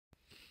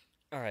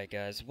Alright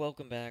guys,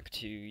 welcome back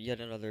to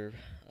yet another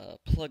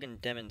plugin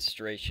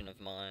demonstration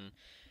of mine.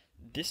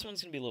 This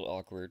one's going to be a little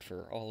awkward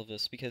for all of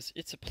us because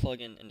it's a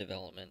plugin in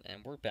development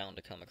and we're bound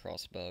to come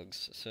across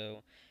bugs.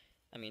 So,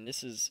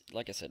 this is,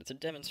 like I said, it's a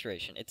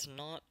demonstration. It's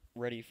not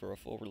ready for a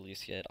full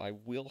release yet. I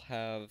will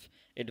have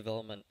a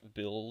development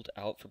build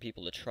out for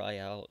people to try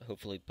out,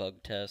 hopefully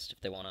bug test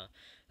if they want to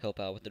help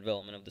out with the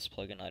development of this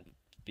plugin. I'd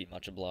be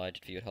much obliged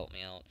if you would help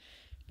me out.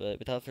 But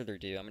without further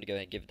ado, I'm going to go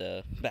ahead and give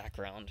the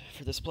background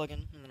for this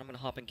plugin, and then I'm going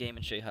to hop in game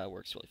and show you how it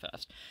works really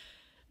fast.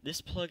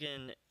 This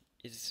plugin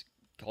is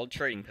called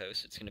Trading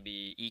Post. It's going to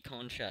be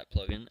Econ Chat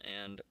plugin,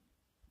 and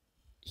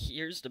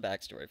here's the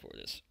backstory for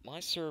this. My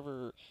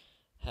server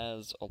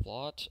has a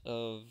lot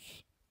of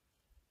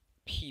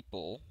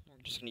people,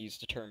 I'm just going to use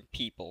the term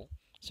people,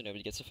 so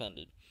nobody gets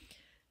offended,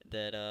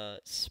 that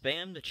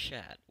spam the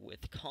chat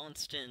with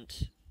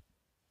constant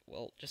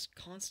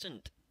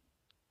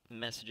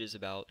messages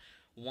about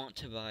want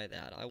to buy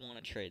that, I want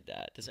to trade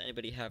that, does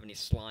anybody have any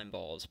slime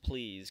balls,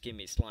 please give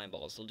me slime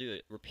balls. They'll do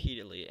it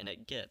repeatedly, and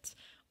it gets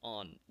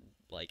on,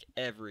 like,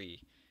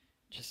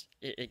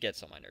 it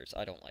gets on my nerves.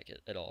 I don't like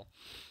it at all.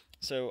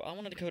 So I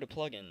wanted to code a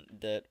plugin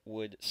that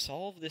would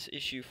solve this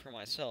issue for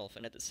myself,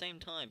 and at the same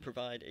time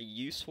provide a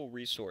useful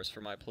resource for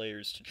my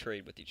players to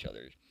trade with each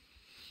other.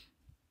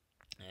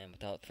 And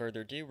without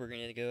further ado, we're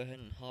going to go ahead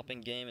and hop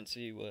in game and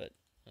see what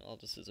all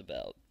this is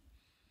about.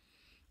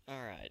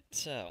 Alright,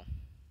 so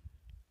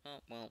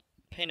well,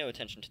 pay no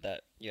attention to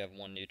that. You have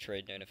one new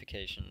trade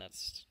notification.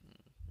 That's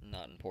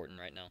not important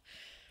right now.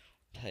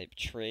 Type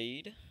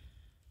trade.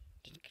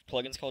 The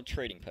plugin's called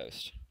Trading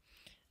Post.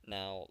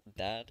 Now,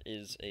 that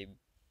is a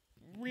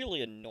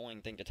really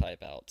annoying thing to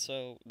type out,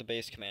 so the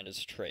base command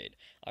is trade.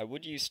 I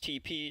would use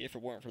TP if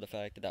it weren't for the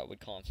fact that that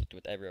would conflict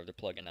with every other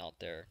plugin out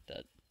there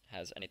that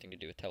has anything to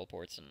do with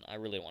teleports, and I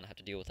really want to have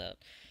to deal with that.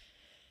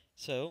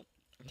 So,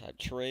 type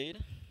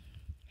trade,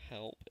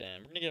 help,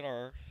 and we're going to get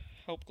our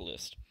help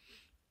list.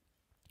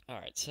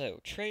 Alright,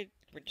 so trade,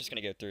 we're just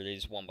going to go through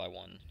these one by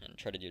one and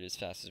try to do it as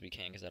fast as we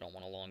can because I don't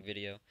want a long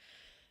video.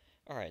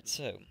 Alright,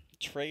 so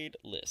trade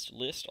list.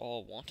 List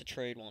all want to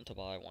trade, want to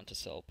buy, want to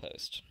sell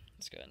post.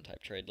 Let's go ahead and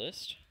type trade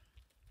list.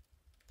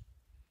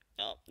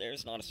 Oh,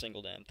 there's not a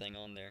single damn thing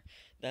on there.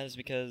 That is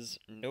because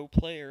no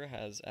player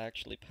has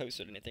actually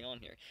posted anything on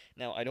here.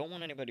 Now, I don't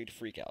want anybody to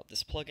freak out.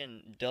 This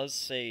plugin does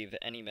save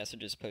any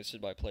messages posted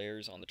by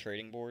players on the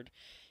trading board.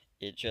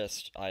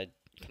 I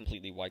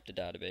completely wiped the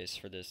database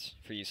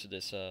for use of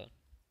this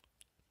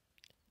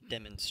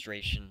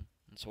demonstration.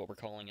 That's what we're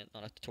calling it,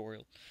 not a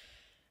tutorial.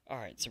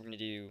 Alright, so we're going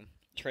to do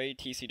trade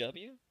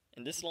TCW,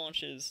 and this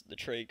launches the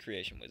trade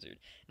creation wizard.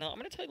 Now, I'm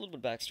going to tell you a little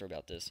bit of backstory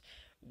about this.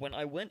 When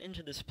I went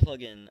into this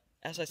plugin,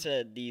 as I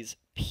said, these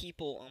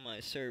people on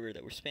my server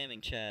that were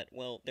spamming chat,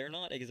 well, they're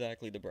not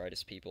exactly the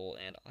brightest people,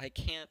 and I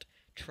can't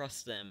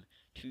trust them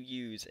to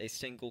use a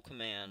single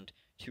command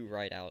to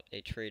write out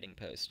a trading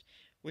post.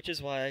 Which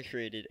is why I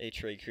created a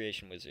trade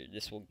creation wizard.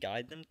 This will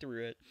guide them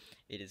through it.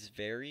 It is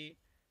very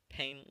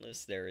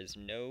painless. There is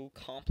no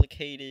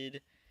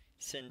complicated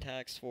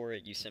syntax for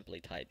it. You simply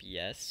type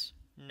yes,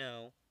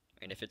 no,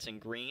 and if it's in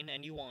green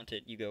and you want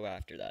it, you go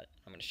after that.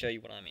 I'm going to show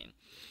you what I mean.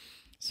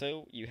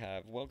 So you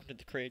have, welcome to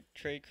the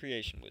trade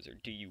creation wizard.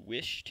 Do you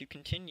wish to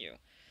continue?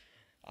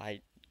 I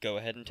go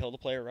ahead and tell the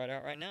player right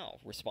out right now.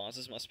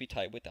 Responses must be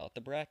typed without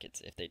the brackets.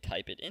 If they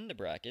type it in the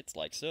brackets,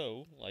 like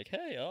so, like,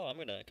 hey, I'm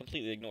going to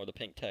completely ignore the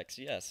pink text,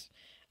 yes.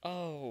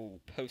 Oh,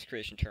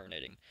 post-creation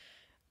terminating.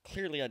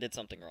 Clearly I did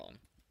something wrong.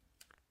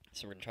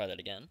 So we're going to try that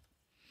again.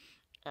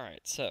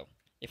 Alright, so,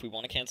 if we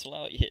want to cancel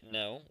out, you hit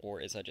no,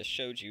 or as I just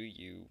showed you,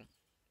 you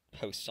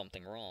post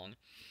something wrong.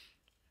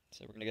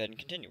 So we're going to go ahead and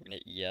continue. We're going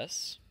to hit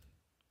yes.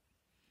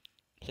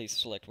 Please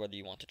select whether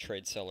you want to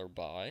trade, sell, or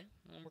buy.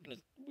 And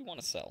we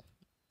want to sell.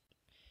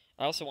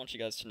 I also want you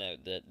guys to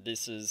note that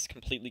this is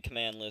completely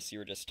commandless.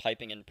 You're just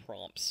typing in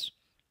prompts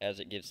as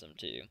it gives them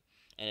to you,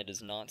 and it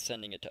is not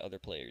sending it to other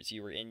players.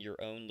 You are in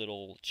your own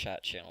little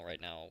chat channel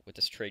right now with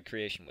this trade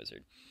creation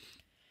wizard.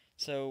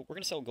 So we're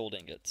going to sell gold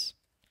ingots,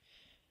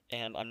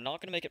 and I'm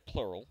not going to make it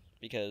plural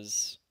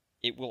because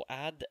it will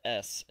add the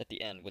S at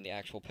the end when the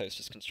actual post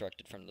is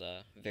constructed from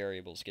the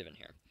variables given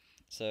here.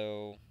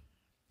 So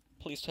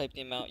please type the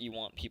amount you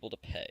want people to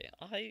pay.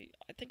 I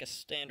think a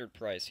standard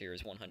price here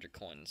is 100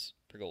 coins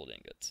per gold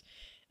ingots.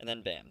 And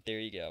then bam, there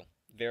you go.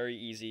 Very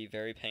easy,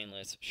 very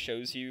painless.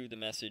 Shows you the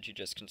message you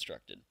just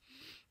constructed.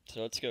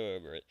 So let's go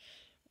over it.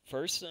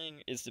 First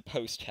thing is the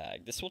post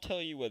tag. This will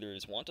tell you whether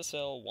it's want to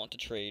sell, want to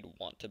trade,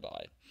 want to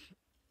buy.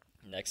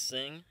 Next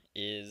thing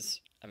is,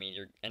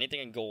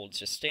 anything in gold is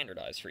just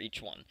standardized for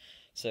each one.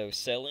 So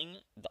selling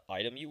the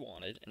item you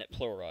wanted, and it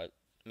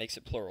makes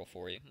it plural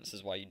for you. This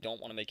is why you don't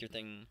want to make your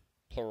thing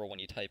plural when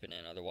you type it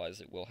in, otherwise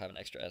it will have an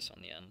extra S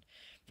on the end,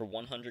 for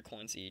 100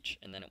 coins each,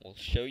 and then it will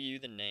show you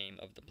the name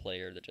of the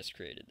player that just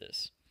created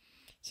this.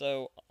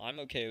 So, I'm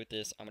okay with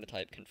this. I'm going to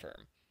type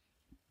confirm.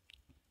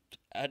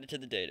 Add it to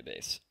the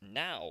database.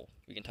 Now,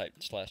 we can type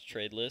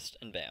 /trade list,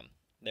 and bam.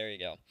 There you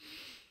go.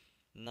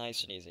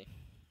 Nice and easy.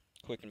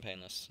 Quick and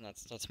painless.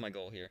 That's my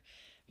goal here.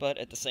 But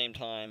at the same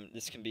time,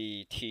 this can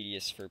be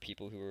tedious for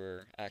people who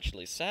are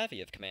actually savvy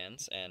of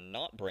commands and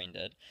not brain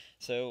dead.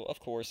 So,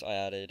 of course, I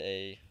added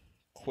a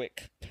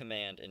quick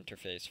command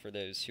interface for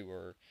those who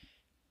are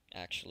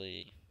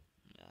actually,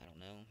 I don't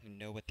know, who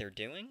know what they're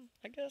doing,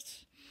 I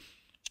guess.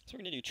 So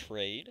we're going to do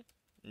trade,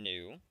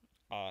 new.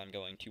 I'm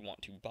going to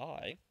want to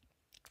buy.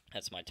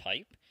 That's my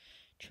type.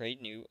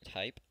 Trade new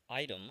type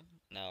item.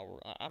 Now,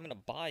 I'm going to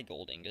buy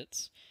gold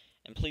ingots.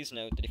 And please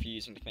note that if you're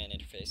using the command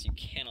interface, you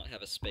cannot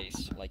have a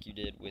space like you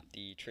did with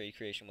the trade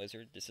creation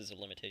wizard. This is a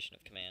limitation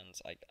of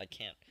commands. I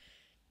can't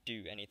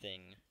do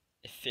anything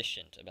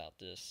efficient about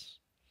this.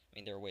 I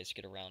mean, there are ways to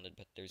get around it,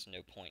 but there's no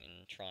point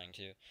in trying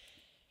to.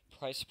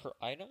 Price per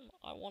item,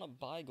 I want to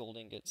buy gold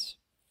ingots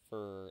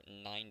for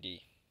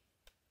 90.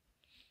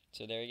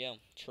 So there you go.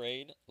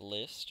 Trade,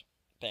 list,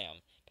 bam.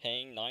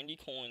 Paying 90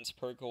 coins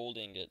per gold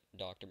ingot,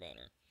 Dr.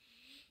 Boner.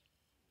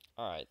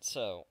 Alright,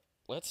 so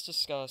let's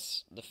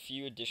discuss the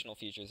few additional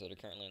features that are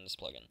currently in this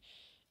plugin.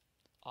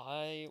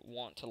 I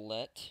want to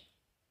let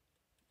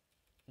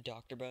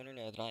Dr. Boner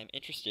know that I am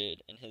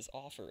interested in his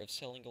offer of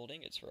selling gold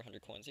ingots for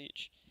 100 coins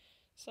each.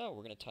 So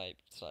we're going to type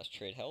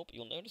 /trade help.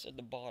 You'll notice at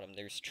the bottom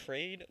there's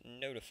trade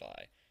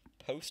notify,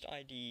 post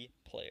ID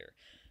player.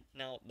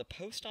 Now, the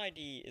post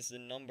ID is the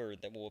number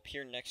that will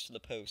appear next to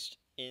the post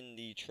in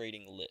the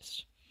trading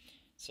list.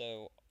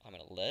 So I'm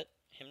going to let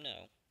him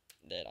know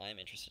that I am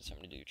interested. So I'm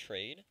going to do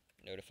trade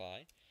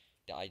notify.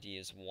 The ID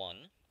is 1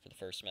 for the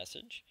first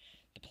message.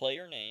 The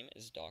player name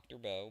is Dr.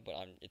 Bo, but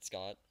it's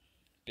got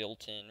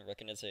built-in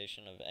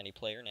recognition of any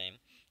player name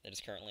that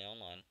is currently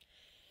online.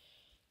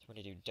 So we're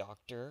going to do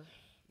Dr.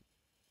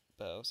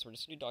 Bo. So we're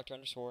just going to do Dr.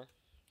 underscore.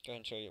 Go ahead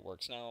and show you it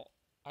works. Now,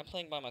 I'm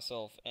playing by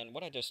myself, and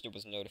what I just did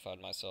was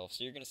notified myself.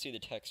 So you're going to see the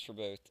text for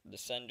both the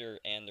sender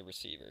and the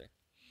receiver.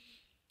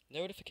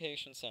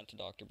 Notification sent to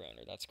Dr.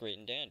 Boner. That's great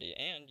and dandy.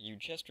 And you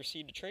just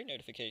received a trade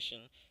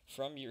notification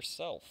from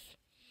yourself.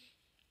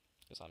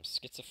 Because I'm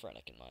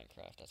schizophrenic in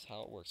Minecraft. That's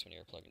how it works when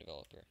you're a plugin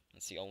developer.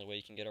 It's the only way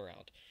you can get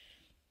around.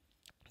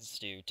 Let's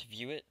do, to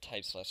view it,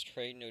 type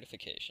 /trade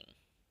notification.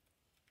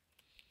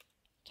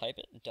 Type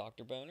it,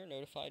 Dr. Boner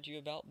notified you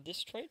about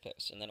this trade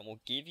post. And then it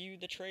will give you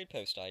the trade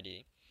post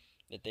ID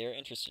that they're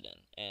interested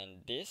in.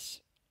 And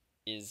this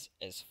is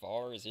as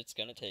far as it's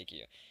going to take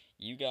you.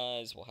 You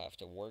guys will have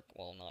to work,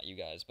 well, not you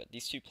guys, but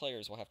these two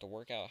players will have to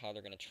work out how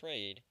they're going to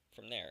trade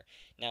from there.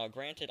 Now,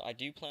 granted, I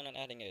do plan on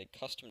adding a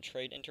custom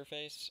trade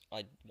interface.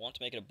 I want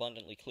to make it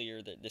abundantly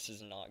clear that this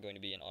is not going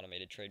to be an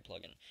automated trade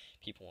plugin.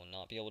 People will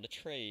not be able to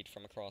trade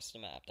from across the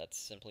map. That's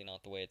simply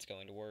not the way it's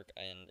going to work,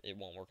 and it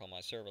won't work on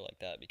my server like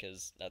that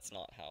because that's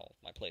not how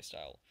my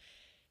playstyle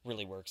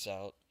really works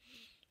out.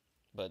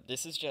 But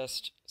this is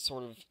just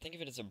sort of, think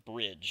of it as a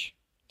bridge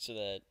so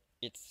that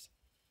it's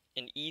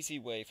an easy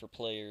way for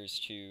players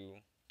to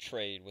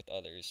trade with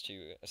others,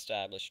 to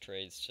establish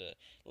trades, to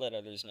let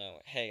others know,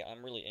 hey,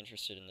 I'm really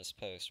interested in this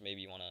post, maybe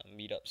you want to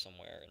meet up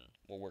somewhere and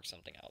we'll work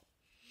something out.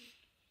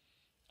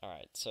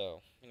 Alright,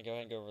 so I'm going to go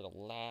ahead and go over the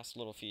last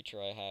little feature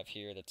I have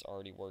here that's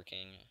already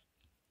working,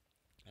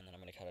 and then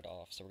I'm going to cut it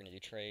off. So we're going to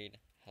do trade,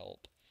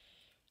 help,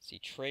 see,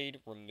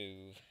 trade,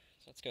 remove.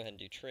 So let's go ahead and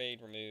do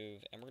trade,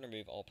 remove, and we're going to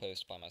remove all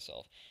posts by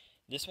myself.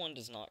 This one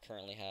does not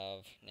currently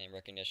have name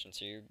recognition,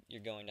 so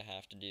you're going to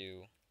have to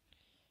do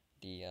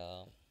the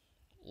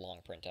long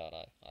printout.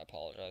 I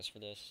apologize for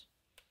this.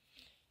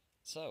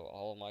 So,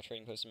 all of my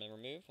trading posts have been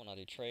removed. When I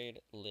do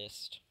trade,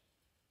 list,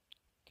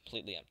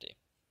 completely empty.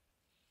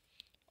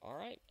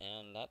 Alright,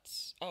 and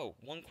that's... Oh,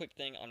 one quick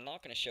thing. I'm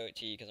not going to show it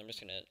to you because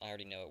I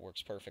already know it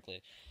works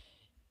perfectly.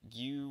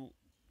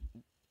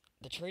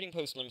 The trading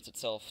post limits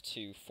itself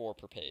to 4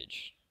 per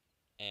page.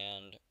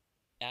 And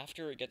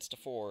after it gets to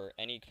 4,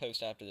 any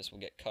post after this will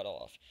get cut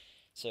off.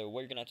 So what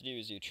you're going to have to do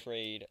is do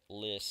trade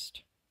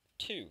list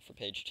 2 for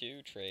page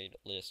 2, trade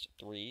list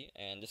 3,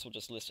 and this will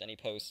just list any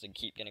posts that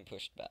keep getting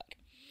pushed back.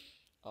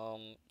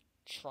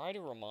 Try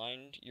to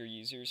remind your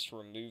users to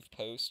remove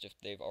posts if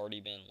they've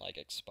already been, like,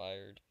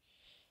 expired,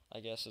 I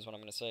guess is what I'm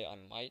going to say. I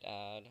might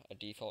add a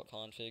default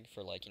config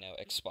for, like, you know,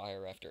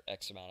 expire after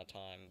X amount of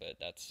time, but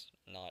that's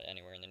not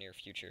anywhere in the near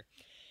future.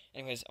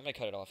 Anyways, I'm going to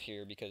cut it off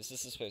here because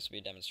this is supposed to be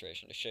a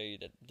demonstration to show you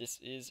that this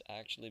is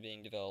actually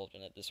being developed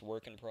and that this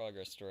work in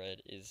progress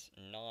thread is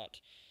not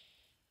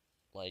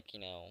like,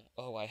 you know,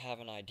 oh, I have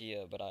an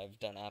idea, but I've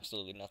done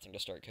absolutely nothing to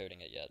start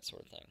coding it yet,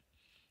 sort of thing.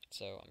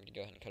 So I'm going to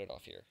go ahead and cut it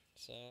off here.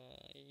 So,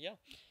 yeah.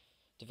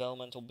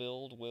 Developmental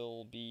build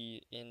will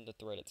be in the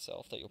thread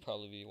itself that you'll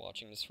probably be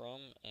watching this from,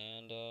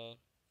 and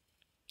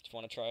if you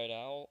want to try it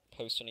out,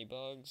 post any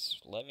bugs,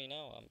 let me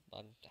know.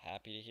 I'm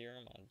happy to hear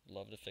them. I'd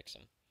love to fix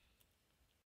them.